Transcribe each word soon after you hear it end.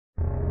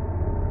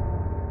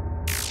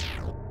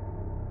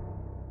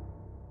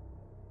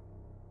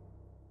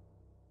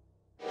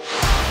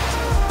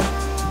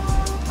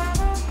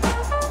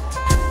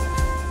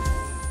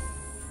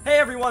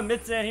everyone,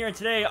 Mithzan here, and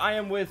today I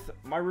am with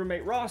my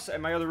roommate Ross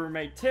and my other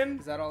roommate Tim.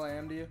 Is that all I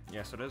am to you?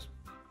 Yes, it is.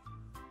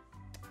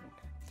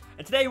 Okay.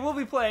 And today we'll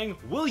be playing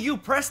Will You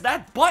Press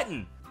That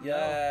Button?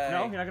 Yay.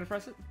 No, you're not gonna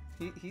press it?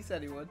 He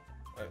said he would.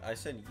 I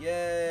said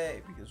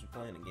yay because we're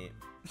playing a game.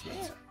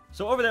 Yeah.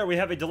 So over there we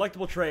have a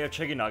delectable tray of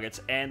chicken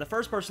nuggets, and the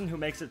first person who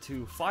makes it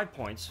to 5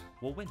 points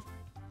will win.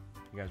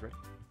 You guys ready?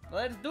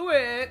 Let's do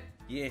it!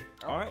 Yeah.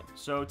 Alright,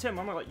 so Tim,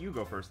 I'm gonna let you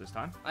go first this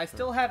time. I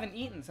still haven't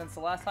eaten since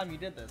the last time you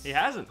did this. He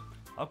hasn't.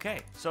 Okay,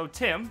 so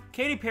Tim,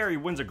 Katy Perry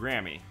wins a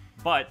Grammy,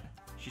 but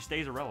she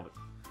stays irrelevant.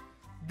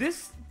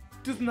 This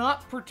does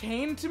not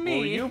pertain to me.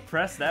 Will you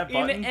press that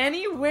button? In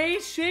any way,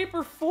 shape,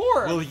 or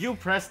form. Will you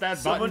press that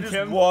Someone button, just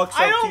Tim? walks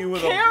I up to you don't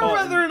with a care button.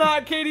 whether or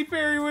not Katy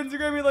Perry wins a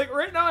Grammy. Like,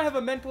 right now I have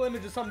a mental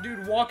image of some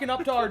dude walking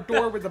up to our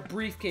door with a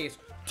briefcase.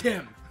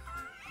 Tim,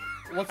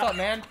 what's up,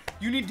 man?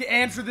 You need to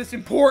answer this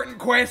important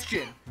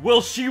question.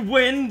 Will she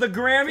win the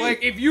Grammy?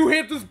 Like, if you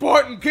hit this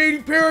button,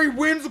 Katy Perry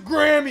wins a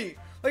Grammy.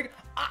 Like,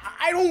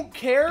 I don't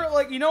care.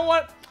 Like, you know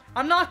what?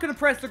 I'm not going to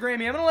press the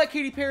Grammy. I'm going to let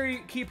Katy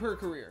Perry keep her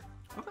career.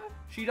 Okay.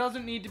 She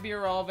doesn't need to be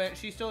irrelevant.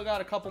 She's still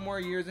got a couple more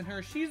years in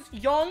her. She's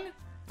young.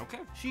 Okay.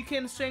 She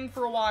can sing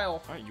for a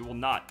while. Alright, you will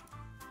not.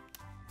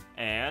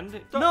 And...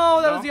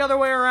 No, that was the other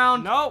way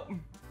around. No.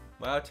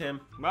 Wow, Tim.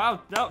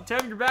 Wow, no,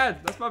 Tim, you're bad.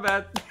 That's my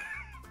bad.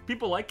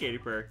 People like Katy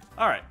Perry.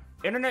 Alright.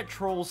 Internet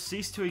trolls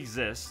cease to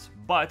exist,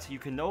 but you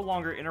can no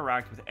longer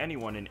interact with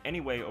anyone in any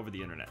way over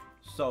the internet.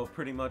 So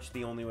pretty much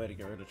the only way to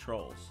get rid of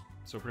trolls.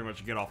 So pretty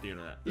much get off the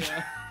internet.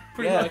 Yeah,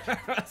 pretty Yeah. much.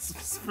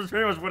 That's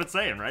pretty much what it's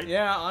saying, right?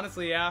 Yeah,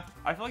 honestly, yeah.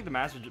 I feel like the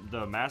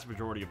mass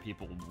majority of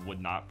people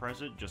would not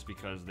press it just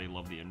because they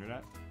love the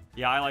internet.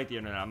 Yeah, I like the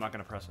internet. I'm not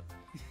gonna press it.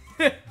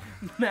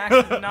 Max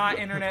is not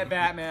internet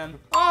Batman.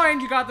 Oh,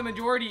 and you got the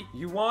majority.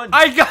 You won.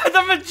 I got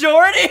the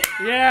majority.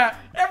 Yeah.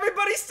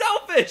 Everybody's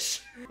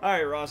selfish. All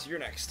right, Ross, you're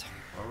next.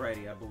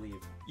 Alrighty, I believe.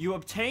 You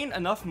obtain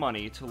enough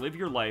money to live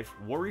your life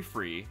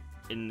worry-free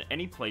in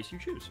any place you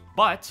choose,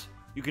 but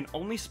you can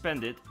only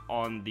spend it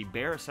on the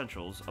bare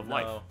essentials of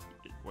life.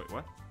 Wait,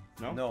 what?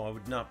 No? No, I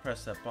would not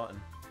press that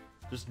button.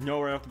 Just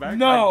no right off the bat?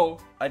 No.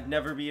 I'd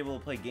never be able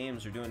to play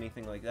games or do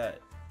anything like that.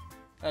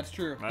 That's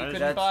true. That You is-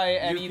 couldn't buy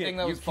anything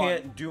that was You fun.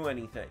 can't do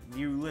anything.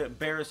 You live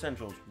bare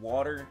essentials: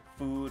 water,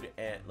 food,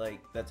 and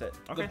like that's it.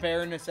 Okay. The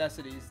bare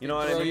necessities. You know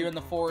what I throw mean? you in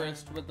the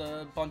forest with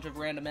a bunch of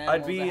random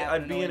animals.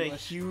 I'd be in a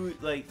huge,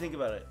 like, think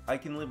about it. I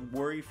can live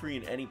worry-free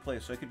in any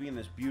place. So I could be in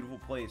this beautiful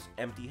place,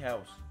 empty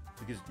house,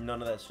 because none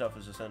of that stuff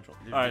is essential.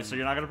 All right, so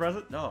you're not gonna press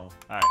it? No. All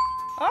right.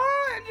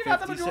 Oh, and you got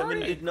the 57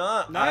 majority. did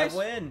not. Nice. I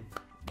win.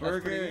 pretty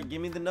Burger, good.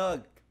 give me the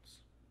nug.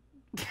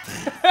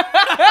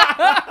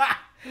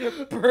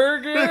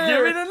 Burger.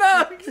 Give me the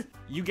nugs.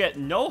 You get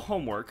no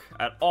homework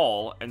at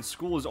all, and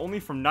school is only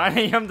from 9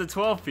 a.m. to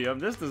 12 p.m.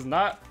 This does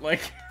not,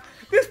 like...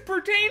 This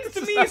pertains to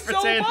This me does so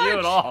not pertain much. to you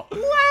at all.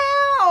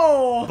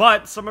 Wow.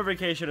 But summer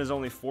vacation is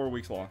only 4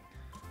 weeks long.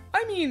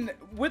 I mean,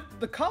 with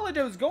the college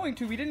I was going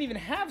to, we didn't even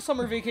have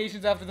summer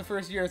vacations after the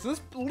first year. So this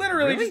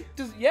literally Really?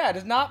 just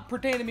does not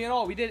pertain to me at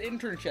all. We did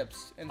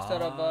internships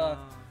instead of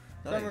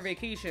summer Nice.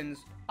 vacations.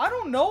 I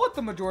don't know what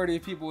the majority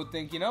of people would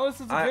think, you know? This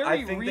is a very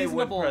I think they would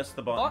reasonable press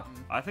the button.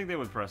 I think they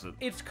would press it.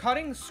 It's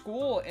cutting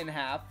school in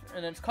half,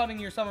 and it's cutting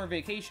your summer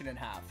vacation in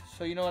half.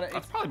 So you know what? That's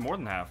It's probably more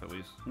than half, at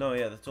least. No,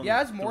 yeah, that's only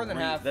Yeah, it's more than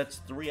half. That's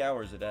 3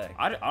 hours a day.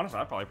 Honestly,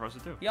 I'd probably press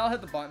it too. yeah, I'll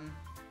hit the button.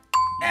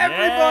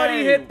 Everybody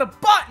Yay. hit the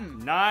button!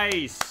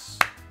 Nice.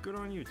 Good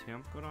on you,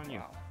 Tim. Good on you.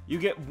 Wow. You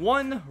get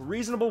one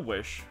reasonable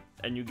wish,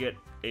 and you get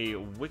a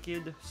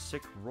wicked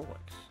sick Rolex.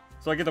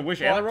 So I get the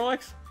wish and the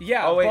Rolex?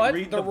 Yeah, Oh, wait, but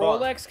read the the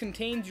book. Rolex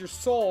contains your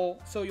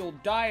soul, so you'll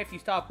die if you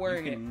stop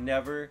wearing You it. can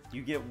never.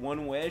 You get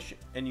one wish,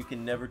 and you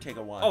can never take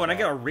a watch. Oh, and I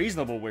get a off.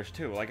 reasonable wish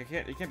too. Like it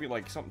can't be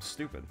like something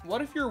stupid.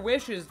 What if your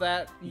wish is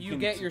that you can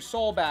get t- your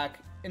soul back,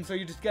 and so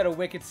you just get a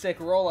wicked sick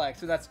Rolex,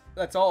 and that's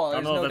all. I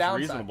There's don't know no if that's downsides.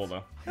 reasonable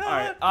though. All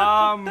right.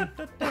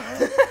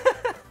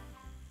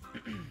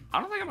 I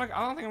don't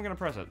think I'm gonna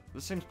press it.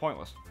 This seems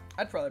pointless.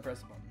 I'd probably press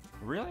the button,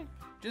 Really?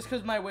 just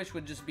because my wish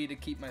would just be to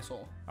keep my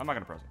soul. I'm not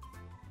gonna press it.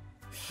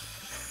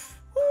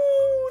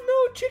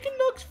 Oh no, chicken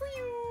nugs for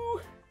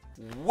you!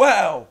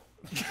 Wow.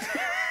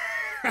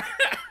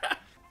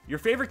 Your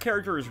favorite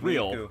character is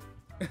real. Miku.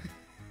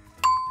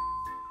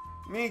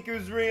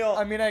 Miku's real.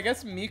 I mean, I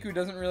guess Miku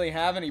doesn't really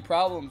have any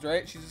problems,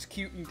 right? She's just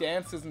cute and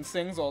dances and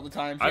sings all the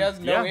time. She has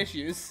no yeah.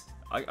 issues.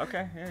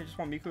 Okay, yeah, you just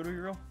want Miku to be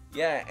real?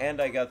 Yeah,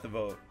 and I got the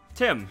vote.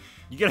 Tim,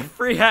 you get a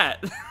free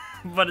hat,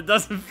 but it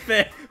doesn't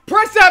fit.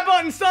 Press that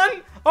button,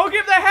 son! I'll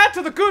give that hat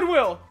to the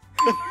Goodwill!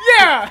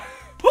 Yeah!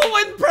 Who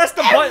wouldn't press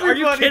the button? Are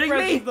you Everybody kidding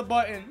presses me? the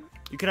button.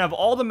 You can have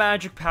all the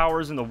magic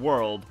powers in the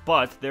world,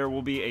 but there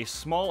will be a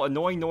small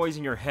annoying noise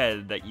in your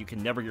head that you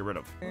can never get rid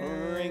of.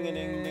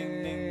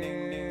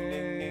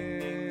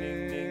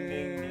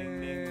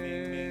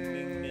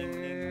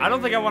 I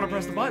don't think I want to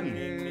press the button.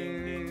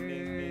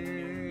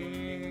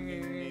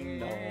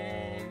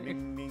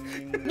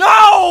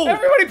 No!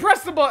 Everybody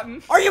press the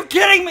button! Are you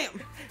kidding me?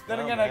 Then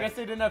Wow, again, man. I guess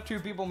they didn't have two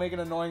people making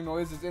annoying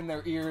noises in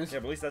their ears. Yeah,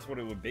 but at least that's what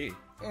it would be.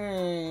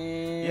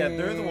 Yeah,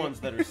 they're the ones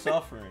that are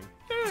suffering.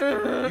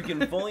 You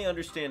can fully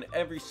understand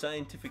every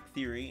scientific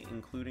theory,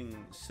 including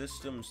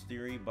systems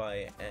theory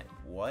by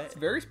what? It's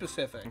very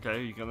specific.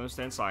 Okay, you can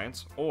understand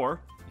science,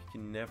 or You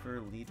can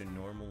never lead a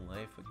normal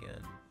life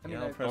again. I mean,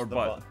 I'll I- press Or the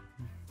butt. button.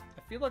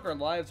 I feel like our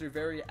lives are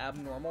very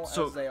abnormal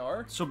So- as they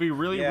are. so be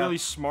really, Yeah. really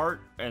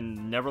smart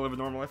and never live a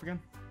normal life again.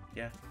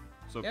 Yeah,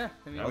 So Yeah,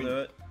 I mean, I'll do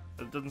it.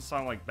 it doesn't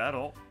sound like bad at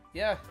all.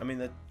 yeah, I mean,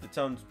 that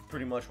sounds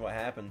pretty much what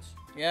happens.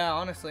 yeah.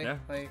 Honestly, Yeah.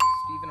 like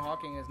Stephen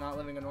Hawking is not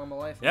living a normal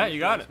life. Yeah, He's you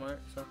got really it.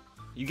 Smart, so.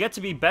 You get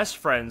to be best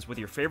friends with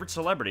your favorite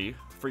celebrity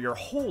for your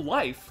whole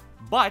life,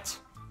 but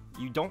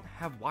you don't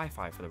have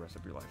Wi-Fi for the rest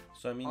of your life.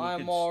 So, I mean, you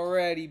I'm could...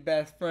 already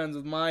best friends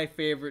with my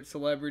favorite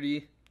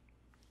celebrity.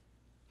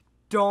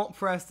 Don't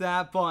press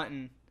that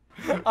button.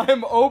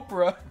 I'm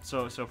Oprah.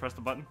 So press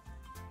the button.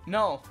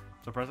 No,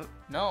 So press it.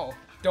 no.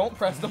 Don't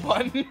press the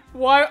button.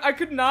 Why? I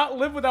could not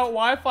live without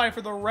Wi-Fi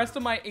for the rest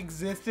of my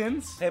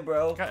existence. Hey,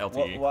 bro. Got wh-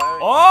 LTE. why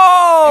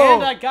Oh!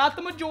 And I got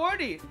the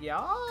majority.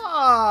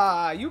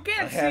 Yeah, you I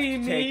can't have see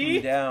to take me.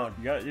 him down.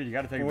 You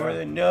gotta take it For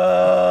down. the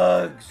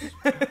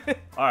nugs.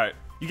 All right.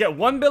 You get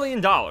 $1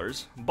 billion,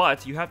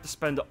 but you have to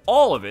spend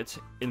all of it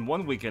in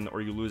one weekend,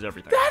 or you lose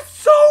everything. That's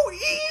so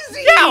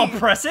easy. Yeah, I'll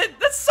press it.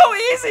 That's so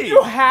easy.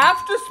 You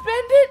have to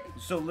spend it.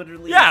 So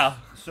literally, Yeah.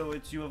 So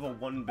it's you have a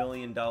 $1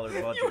 billion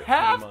budget,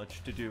 have- pretty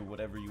much, to do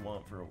whatever you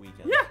want for a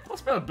weekend. Yeah, I'll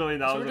spend $1 billion.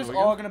 So we're just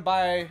all gonna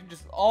buy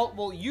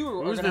Well, you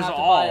are Who's gonna this have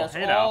to all? buy us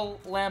Hey, now. all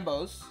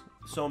Lambos,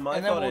 So my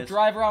and then thought we'll is,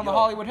 drive around the yo,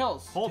 Hollywood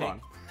Hills. Hold take,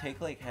 on. Take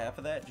like half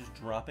of that, just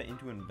drop it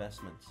into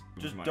investments.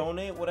 Just money.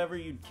 donate whatever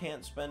you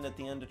can't spend at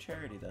the end of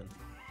charity. Then.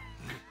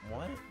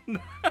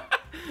 What?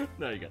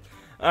 There you go.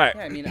 All right.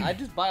 Yeah, I mean, I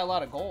just buy a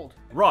lot of gold.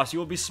 Ross, you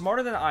will be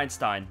smarter than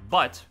Einstein,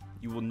 but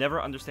you will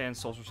never understand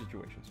social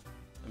situations.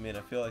 I mean,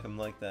 I feel like I'm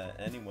like that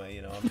anyway.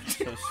 You know, I'm just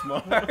so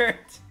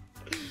smart.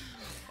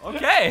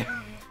 Okay.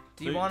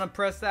 Do you want to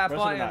press that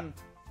Press it or button?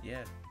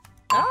 Yeah.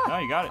 No,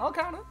 you got it. I'll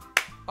count it.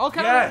 I'll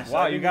count Yes. it. Wow,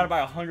 I you didn't- got it by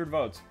 100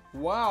 votes.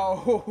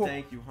 Wow.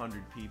 Thank you,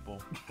 100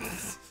 people.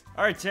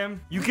 All right,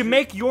 Tim. You can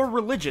make your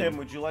religion. Tim,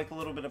 would you like a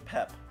little bit of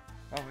pep?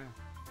 Oh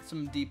yeah.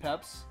 Some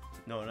D-Peps.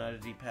 No, not a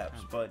deep peps,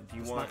 but do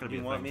you It's not want gonna be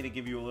a me thing. to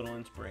give you a little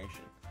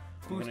inspiration?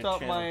 I'm Boost gonna up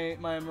channel-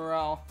 my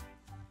morale.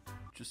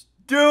 Just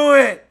do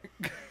it.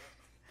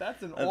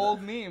 That's an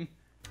old meme.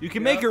 You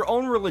can make your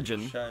own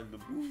religion, Shine the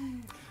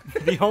boom.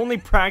 the only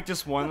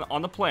practiced one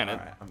on the planet,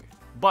 All right, I'm here.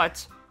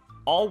 but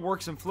all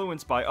works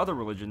influenced by other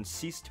religions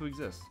cease to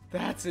exist.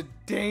 That's a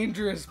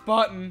dangerous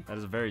button. That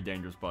is a very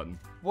dangerous button.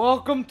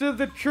 Welcome to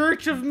the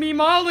Church of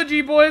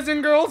Memology, boys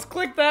and girls.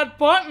 Click that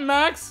button,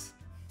 Max.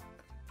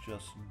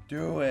 Just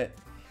do it.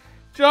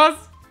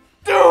 Just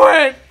do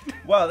it.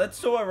 Wow, that's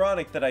so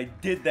ironic that I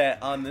did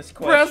that on this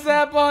question. Press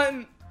that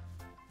button.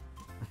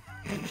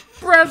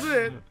 Press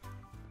it.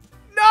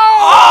 No!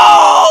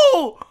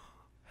 Oh!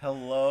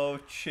 Hello,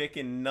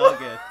 chicken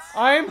nuggets.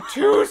 I'm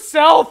too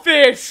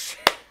selfish.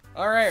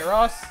 All right,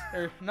 Ross.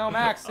 No,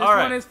 Max. This All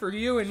right. one is for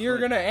you, and you're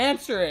gonna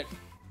answer it.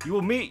 You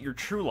will meet your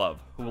true love,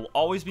 who will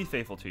always be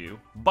faithful to you,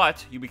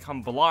 but you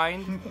become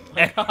blind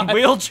and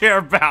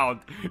wheelchair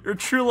bound. Your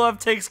true love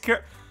takes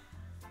care.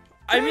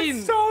 I mean,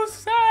 It's so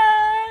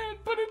sad,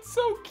 but it's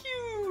so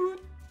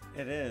cute.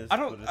 It is. I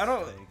don't- but it's I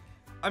don't- fake.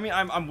 I mean,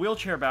 I'm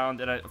wheelchair bound,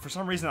 and for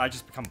some reason I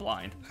just become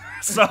blind.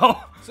 So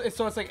So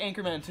it's like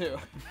Anchorman 2.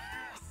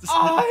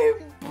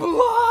 I'm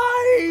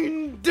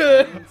blind.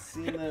 I haven't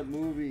seen that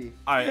movie.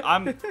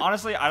 I'm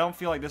honestly, I don't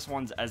feel like this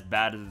one's as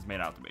bad as it's made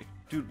out to be.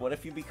 Dude, what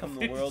if you become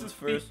the It'd world's just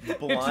be- first it'd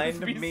blind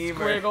just be memer?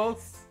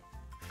 Squiggles.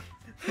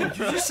 Did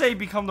you just say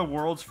become the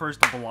world's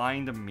first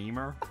blind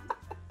memer?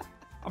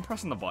 I'm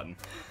pressing the button.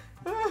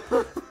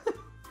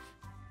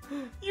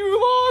 You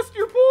lost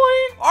your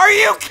point. Are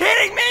you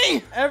kidding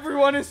me?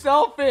 Everyone is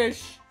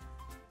selfish.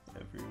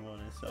 Everyone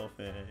is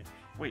selfish.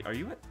 Wait, are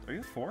you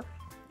at 4?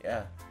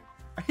 Yeah.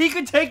 He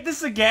could take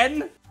this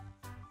again?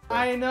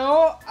 I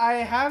know. I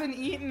haven't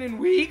eaten in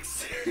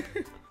weeks.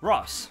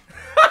 Ross.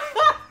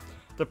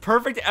 The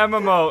perfect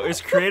MMO is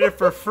created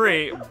for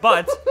free,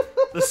 but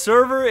the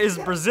server is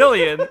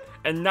Brazilian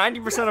and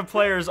 90% of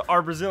players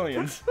are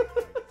Brazilians.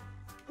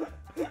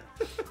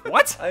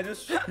 What? I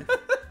just.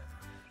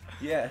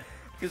 Yeah.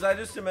 Because I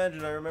just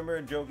imagine, I remember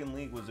a joke in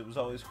League was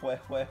always weh,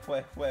 weh,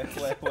 weh, weh,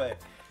 weh, weh.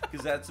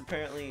 Because that's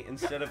apparently,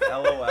 instead of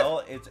LOL,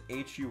 it's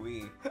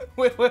HUE.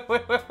 Wait. Weh, weh, weh,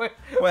 weh,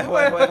 weh,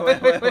 weh,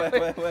 weh,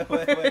 weh,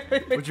 weh, weh.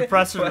 Would you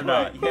press it or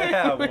not?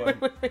 Yeah, I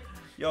would.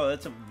 Yo,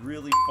 that's a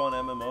really fun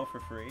MMO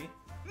for free.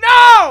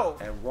 No!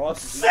 And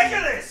Ross is Sick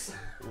of this!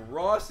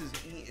 Ross is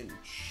eating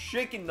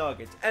chicken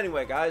nuggets.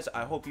 Anyway, guys,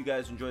 I hope you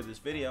guys enjoyed this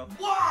video.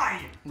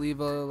 Why? Leave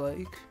a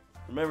like.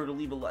 Remember to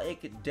leave a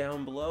like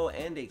down below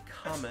and a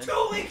comment.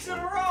 2 weeks in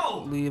a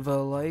row! Leave a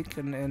like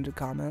and a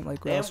comment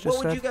like And Ross what just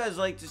would said. you guys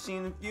like to see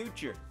in the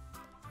future?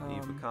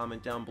 Leave a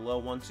comment down below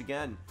once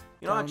again.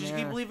 You know what? down Just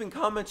there. keep leaving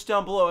comments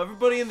down below.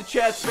 Everybody in the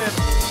chat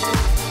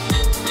spam.